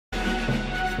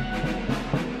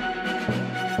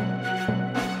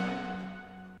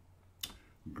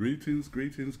Greetings,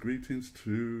 greetings, greetings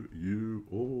to you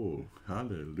all.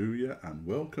 Hallelujah and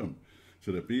welcome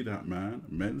to the Be That Man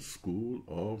Men's School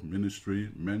of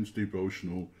Ministry, Men's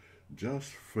Devotional,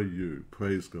 just for you.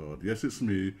 Praise God. Yes, it's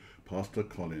me, Pastor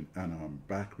Colin, and I'm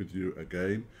back with you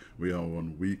again. We are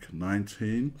on week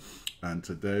 19, and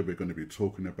today we're going to be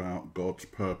talking about God's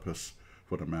purpose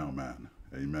for the mailman.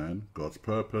 Amen. God's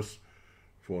purpose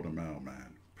for the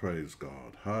mailman. Praise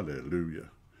God. Hallelujah.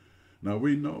 Now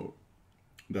we know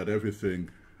that everything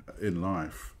in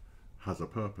life has a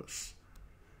purpose.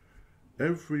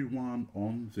 Everyone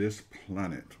on this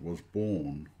planet was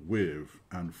born with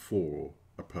and for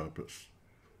a purpose.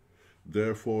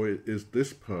 Therefore, it is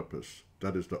this purpose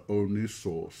that is the only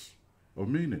source of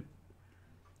meaning.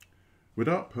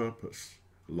 Without purpose,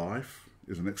 life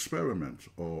is an experiment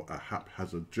or a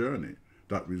haphazard journey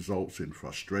that results in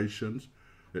frustrations,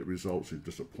 it results in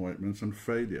disappointments and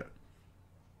failure.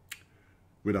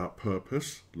 Without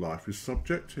purpose, life is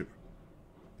subjective,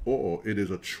 or it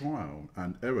is a trial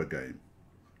and error game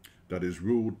that is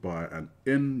ruled by an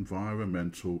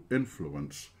environmental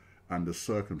influence and the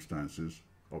circumstances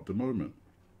of the moment.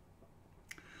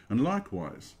 And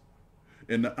likewise,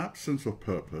 in the absence of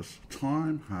purpose,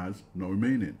 time has no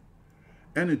meaning,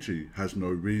 energy has no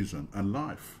reason, and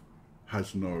life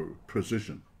has no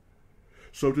precision.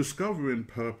 So discovering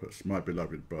purpose, my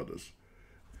beloved brothers,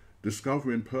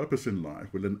 discovering purpose in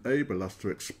life will enable us to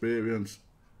experience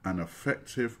an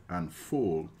effective and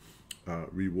full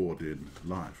rewarding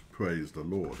life. Praise the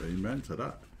Lord. Amen to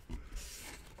that.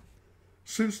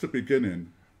 Since the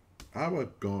beginning, our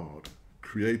God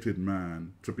created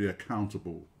man to be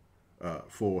accountable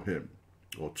for him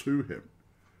or to him.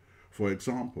 For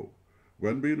example,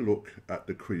 when we look at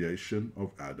the creation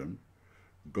of Adam,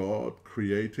 God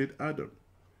created Adam.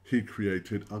 He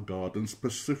created a garden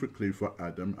specifically for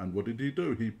Adam, and what did he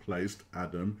do? He placed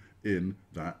Adam in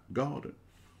that garden.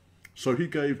 So he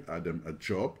gave Adam a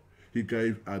job, he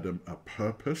gave Adam a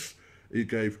purpose, he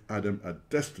gave Adam a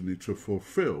destiny to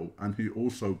fulfill, and he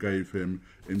also gave him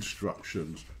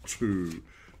instructions to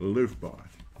live by.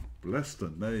 Bless the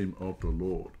name of the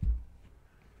Lord.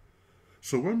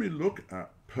 So when we look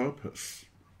at purpose,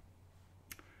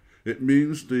 it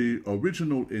means the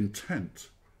original intent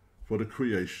for the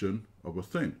creation of a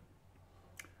thing.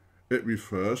 It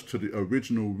refers to the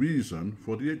original reason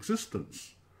for the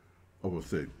existence of a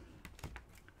thing,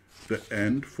 the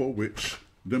end for which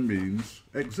the means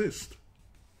exist,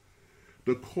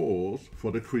 the cause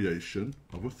for the creation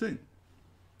of a thing,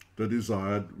 the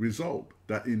desired result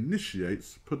that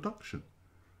initiates production,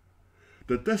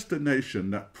 the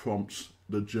destination that prompts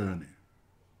the journey,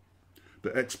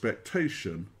 the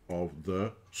expectation of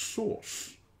the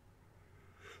source.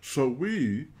 So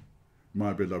we,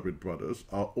 my beloved brothers,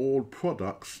 are all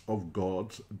products of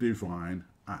God's divine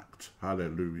act.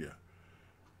 Hallelujah.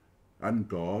 And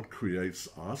God creates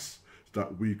us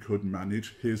that we could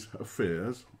manage his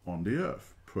affairs on the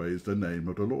earth. Praise the name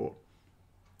of the Lord.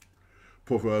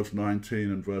 Proverbs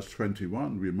 19 and verse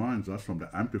 21 reminds us from the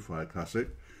Amplified Classic,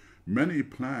 many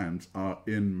plans are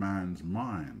in man's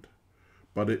mind,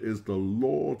 but it is the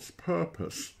Lord's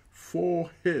purpose for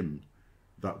him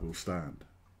that will stand.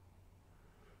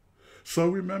 So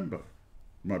remember,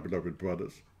 my beloved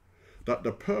brothers, that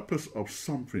the purpose of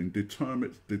something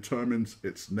determines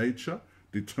its nature,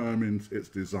 determines its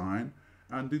design,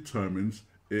 and determines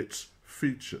its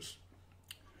features.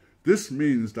 This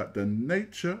means that the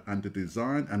nature and the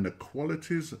design and the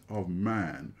qualities of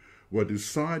man were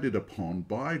decided upon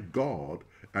by God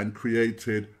and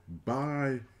created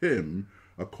by him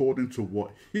according to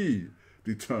what he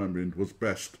determined was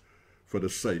best for the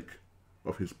sake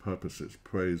of his purposes.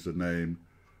 Praise the name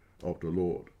of the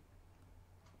Lord.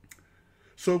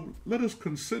 So let us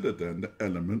consider then the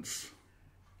elements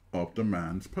of the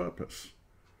man's purpose.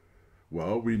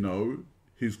 Well, we know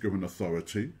he's given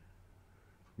authority,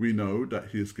 we know that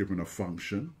he is given a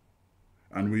function,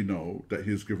 and we know that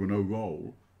he is given a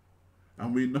role,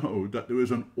 and we know that there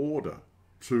is an order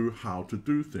to how to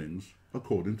do things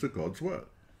according to God's word.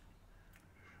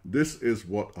 This is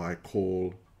what I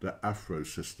call the Afro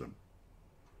system.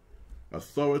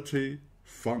 Authority,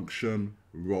 function,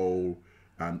 role,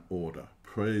 and order.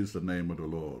 Praise the name of the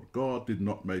Lord. God did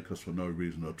not make us for no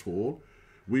reason at all.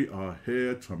 We are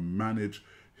here to manage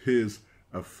his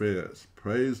affairs.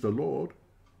 Praise the Lord.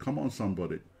 Come on,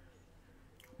 somebody.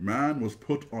 Man was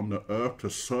put on the earth to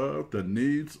serve the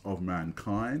needs of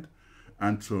mankind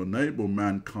and to enable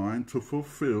mankind to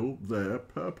fulfill their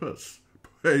purpose.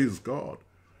 Praise God.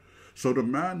 So the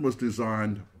man was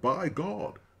designed by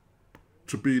God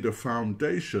to be the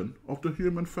foundation of the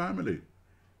human family.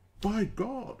 By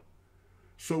God.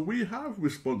 So we have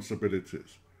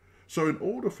responsibilities. So in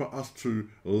order for us to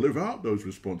live out those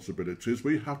responsibilities,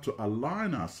 we have to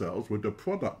align ourselves with the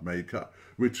product maker,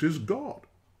 which is God,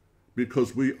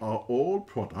 because we are all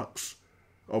products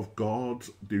of God's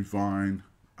divine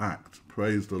act.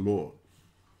 Praise the Lord.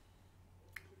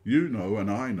 You know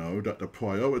and I know that the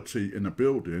priority in a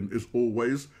building is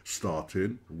always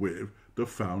starting with the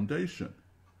foundation.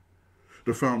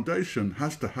 The foundation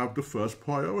has to have the first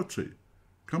priority.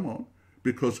 Come on.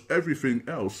 Because everything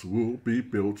else will be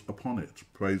built upon it.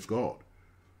 Praise God.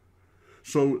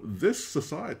 So this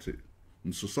society,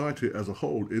 and society as a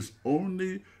whole, is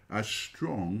only as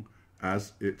strong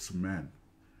as its men.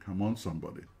 Come on,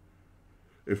 somebody.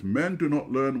 If men do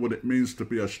not learn what it means to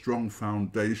be a strong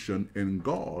foundation in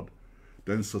God,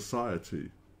 then society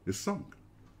is sunk.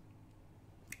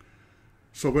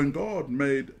 So when God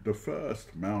made the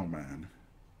first male man,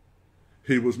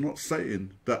 he was not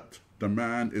saying that the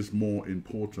man is more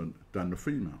important than the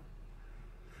female.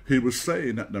 He was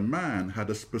saying that the man had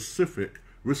a specific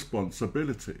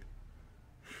responsibility.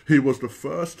 He was the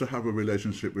first to have a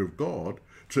relationship with God,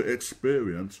 to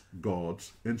experience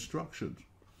God's instructions.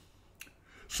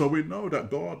 So we know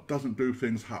that God doesn't do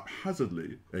things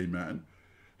haphazardly, amen.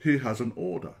 He has an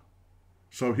order.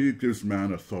 So he gives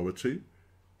man authority.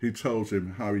 He tells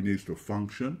him how he needs to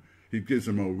function. He gives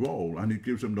him a role, and he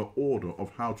gives him the order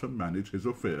of how to manage his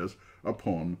affairs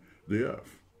upon the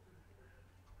earth.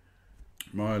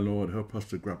 My Lord, help us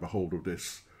to grab a hold of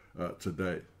this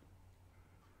today.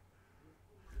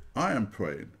 I am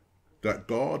praying that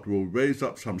God will raise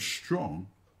up some strong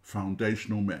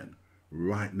foundational men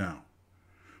right now.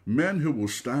 Men who will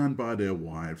stand by their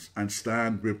wives and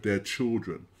stand with their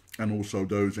children and also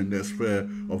those in their sphere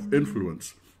of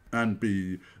influence and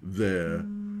be their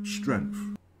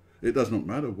strength. It does not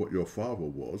matter what your father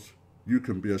was. You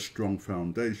can be a strong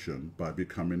foundation by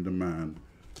becoming the man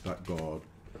that God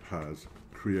has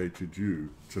created you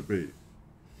to be.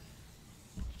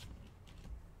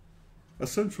 A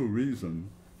central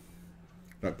reason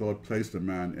that God placed a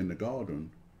man in the garden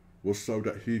was so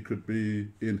that he could be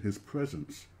in his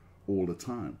presence all the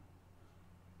time.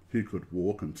 He could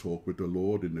walk and talk with the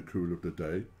Lord in the cool of the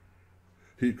day.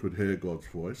 He could hear God's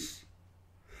voice.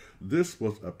 This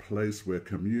was a place where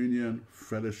communion,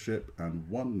 fellowship, and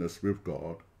oneness with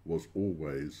God was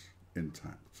always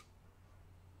intact.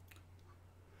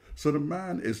 So the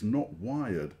man is not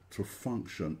wired to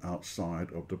function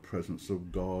outside of the presence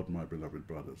of God, my beloved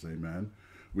brothers, amen.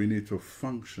 We need to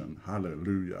function,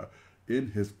 hallelujah, in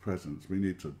his presence. We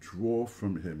need to draw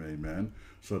from him, amen,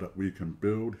 so that we can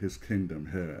build his kingdom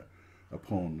here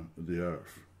upon the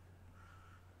earth.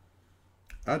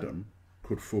 Adam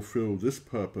could fulfill this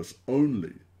purpose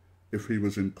only if he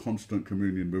was in constant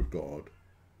communion with God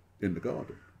in the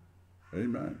garden.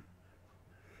 Amen.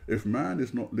 If man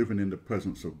is not living in the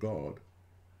presence of God,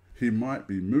 he might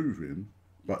be moving,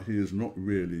 but he is not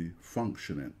really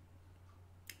functioning.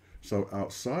 So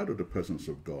outside of the presence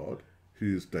of God,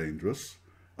 he is dangerous,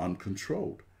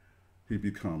 uncontrolled. He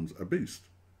becomes a beast.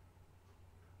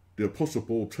 The Apostle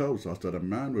Paul tells us that a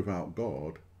man without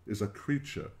God is a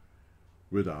creature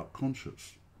without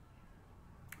conscience.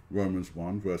 Romans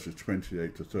 1 verses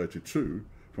 28 to 32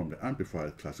 from the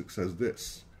Amplified Classic says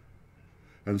this: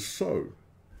 "And so,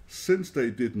 since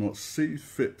they did not see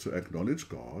fit to acknowledge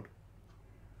God,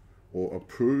 or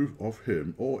approve of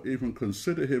him, or even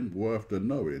consider him worth the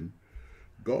knowing,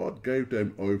 God gave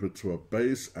them over to a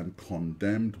base and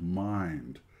condemned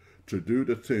mind, to do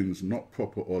the things not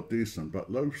proper or decent, but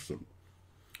loathsome,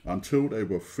 until they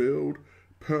were filled,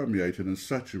 permeated and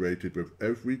saturated with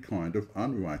every kind of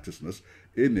unrighteousness,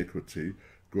 iniquity,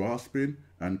 grasping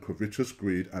and covetous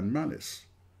greed and malice.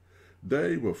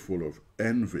 They were full of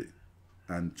envy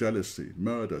and jealousy,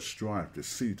 murder, strife,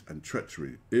 deceit and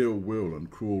treachery, ill will and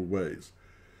cruel ways.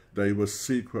 They were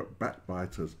secret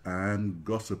backbiters and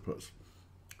gossipers,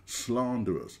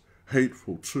 slanderers,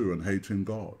 hateful to and hating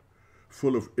God,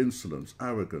 full of insolence,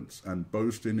 arrogance, and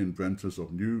boasting, inventors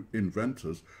of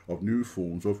new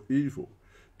forms of evil,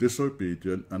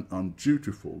 disobedient and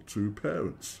undutiful to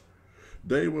parents.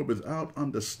 They were without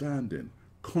understanding,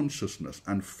 consciousness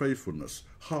and faithfulness,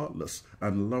 heartless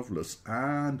and loveless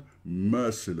and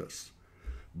merciless.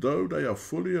 Though they are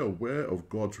fully aware of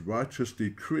God's righteous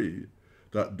decree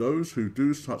that those who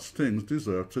do such things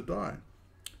deserve to die,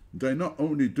 they not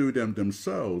only do them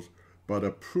themselves, but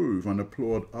approve and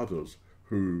applaud others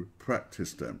who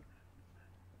practice them."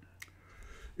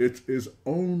 It is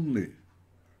only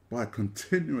by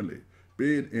continually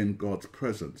being in God's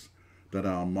presence that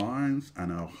our minds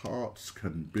and our hearts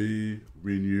can be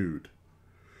renewed.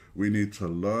 We need to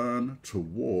learn to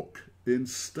walk in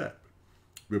step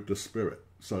with the Spirit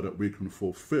so that we can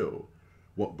fulfill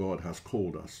what God has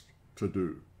called us to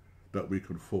do, that we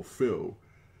can fulfill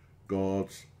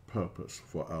God's purpose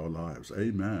for our lives.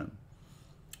 Amen.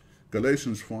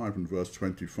 Galatians 5 and verse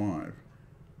 25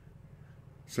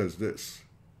 says this.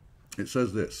 It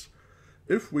says this: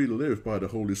 if we live by the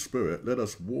Holy Spirit, let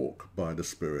us walk by the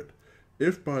Spirit.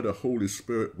 If by the Holy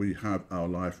Spirit we have our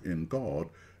life in God,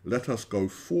 let us go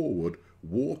forward,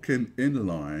 walking in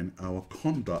line, our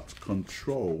conduct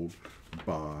controlled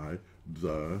by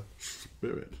the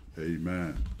Spirit.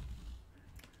 Amen.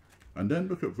 And then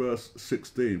look at verse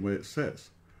 16 where it says,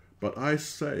 but I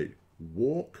say,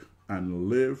 walk and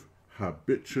live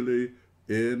habitually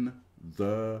in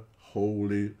the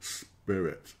Holy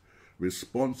Spirit,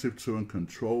 responsive to and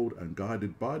controlled and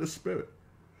guided by the Spirit.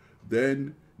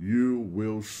 Then you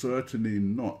will certainly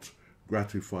not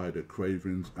gratify the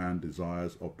cravings and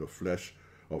desires of the flesh,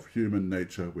 of human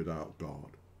nature without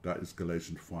God. That is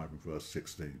Galatians 5 and verse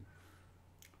 16.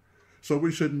 So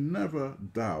we should never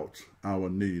doubt our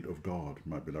need of God,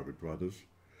 my beloved brothers.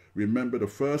 Remember, the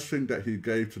first thing that he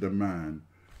gave to the man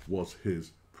was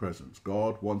his presence.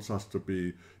 God wants us to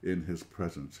be in his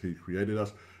presence. He created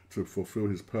us to fulfill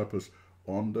his purpose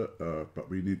on the earth, but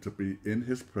we need to be in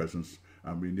his presence,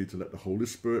 and we need to let the Holy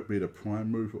Spirit be the prime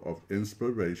mover of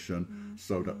inspiration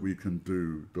so that we can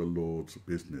do the Lord's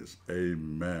business.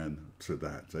 Amen to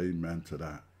that. Amen to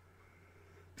that.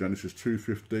 Genesis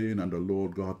 2:15, and the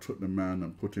Lord God took the man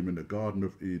and put him in the Garden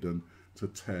of Eden to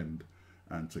tend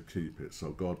and to keep it.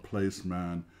 So God placed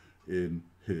man in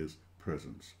his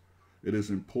presence. It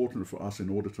is important for us, in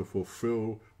order to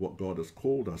fulfill what God has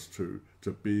called us to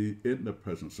be in the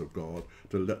presence of God,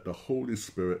 to let the Holy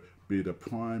Spirit be the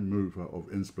prime mover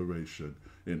of inspiration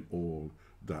in all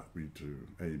that we do.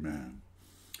 Amen.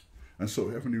 And so,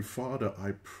 Heavenly Father,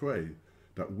 I pray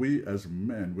that we as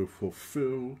men will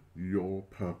fulfill your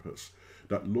purpose.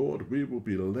 That, Lord, we will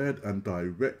be led and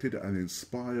directed and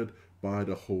inspired by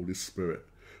the Holy Spirit.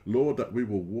 Lord, that we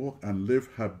will walk and live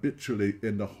habitually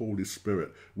in the Holy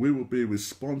Spirit. We will be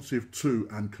responsive to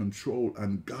and controlled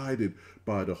and guided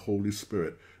by the Holy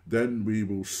Spirit. Then we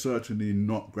will certainly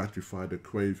not gratify the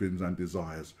cravings and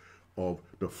desires of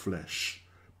the flesh,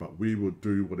 but we will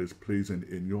do what is pleasing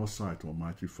in your sight,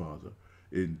 Almighty Father.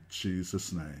 In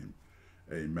Jesus' name,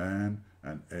 amen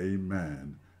and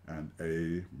amen and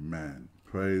amen.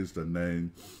 Praise the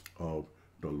name of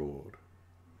the Lord.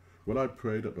 Well, I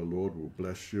pray that the Lord will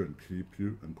bless you and keep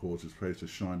you and cause his face to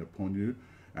shine upon you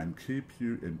and keep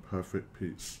you in perfect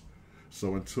peace.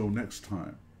 So until next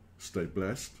time, stay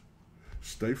blessed,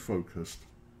 stay focused,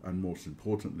 and most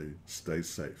importantly, stay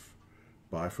safe.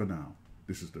 Bye for now.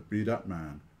 This is the Be That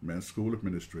Man Men's School of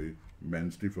Ministry,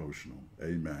 Men's Devotional.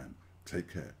 Amen. Take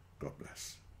care. God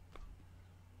bless.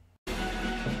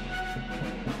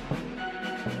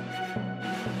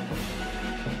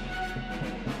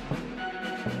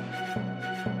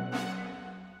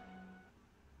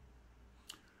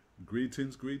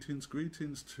 Greetings, greetings,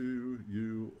 greetings to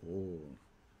you all,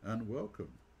 and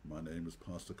welcome. My name is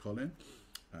Pastor Colin,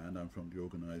 and I'm from the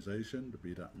organization, the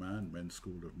Be That Man Men's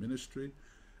School of Ministry,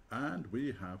 and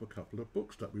we have a couple of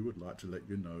books that we would like to let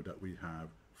you know that we have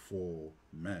for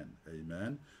men.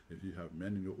 Amen. If you have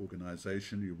men in your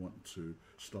organization, you want to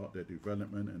start their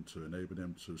development and to enable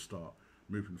them to start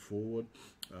moving forward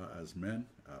as men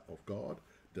of God,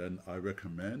 then I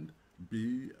recommend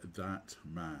Be That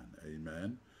Man.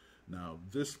 Amen. Now,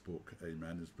 this book,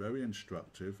 amen, is very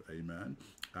instructive, amen,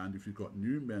 and if you've got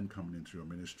new men coming into your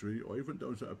ministry, or even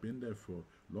those that have been there for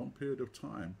a long period of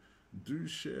time, do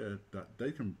share that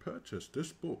they can purchase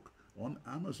this book on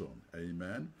Amazon,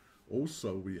 amen.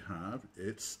 Also, we have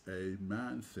It's a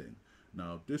Man Thing.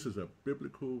 Now, this is a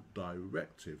biblical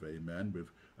directive, amen,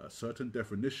 with certain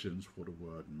definitions for the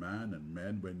word man and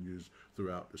men when used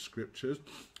throughout the scriptures.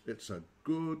 It's a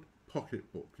good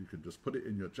pocketbook. You can just put it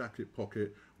in your jacket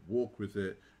pocket, walk with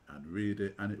it and read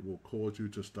it, and it will cause you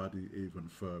to study even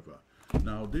further.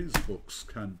 Now, these books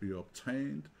can be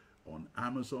obtained on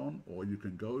Amazon, or you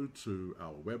can go to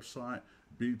our website,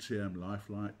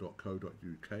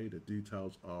 btmlifelight.co.uk. The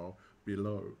details are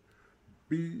below.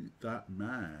 Be That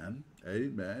Man,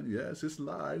 amen, yes, it's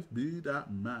live, Be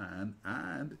That Man,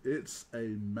 and it's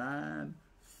a man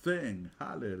thing,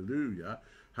 hallelujah.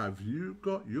 Have you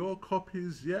got your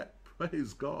copies yet?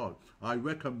 Praise God. I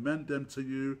recommend them to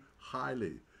you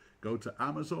highly. Go to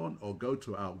Amazon or go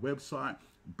to our website,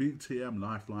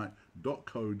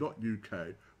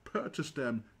 btmlifelight.co.uk. Purchase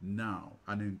them now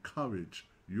and encourage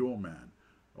your man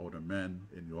or the men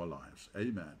in your lives.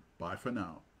 Amen. Bye for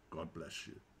now. God bless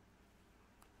you.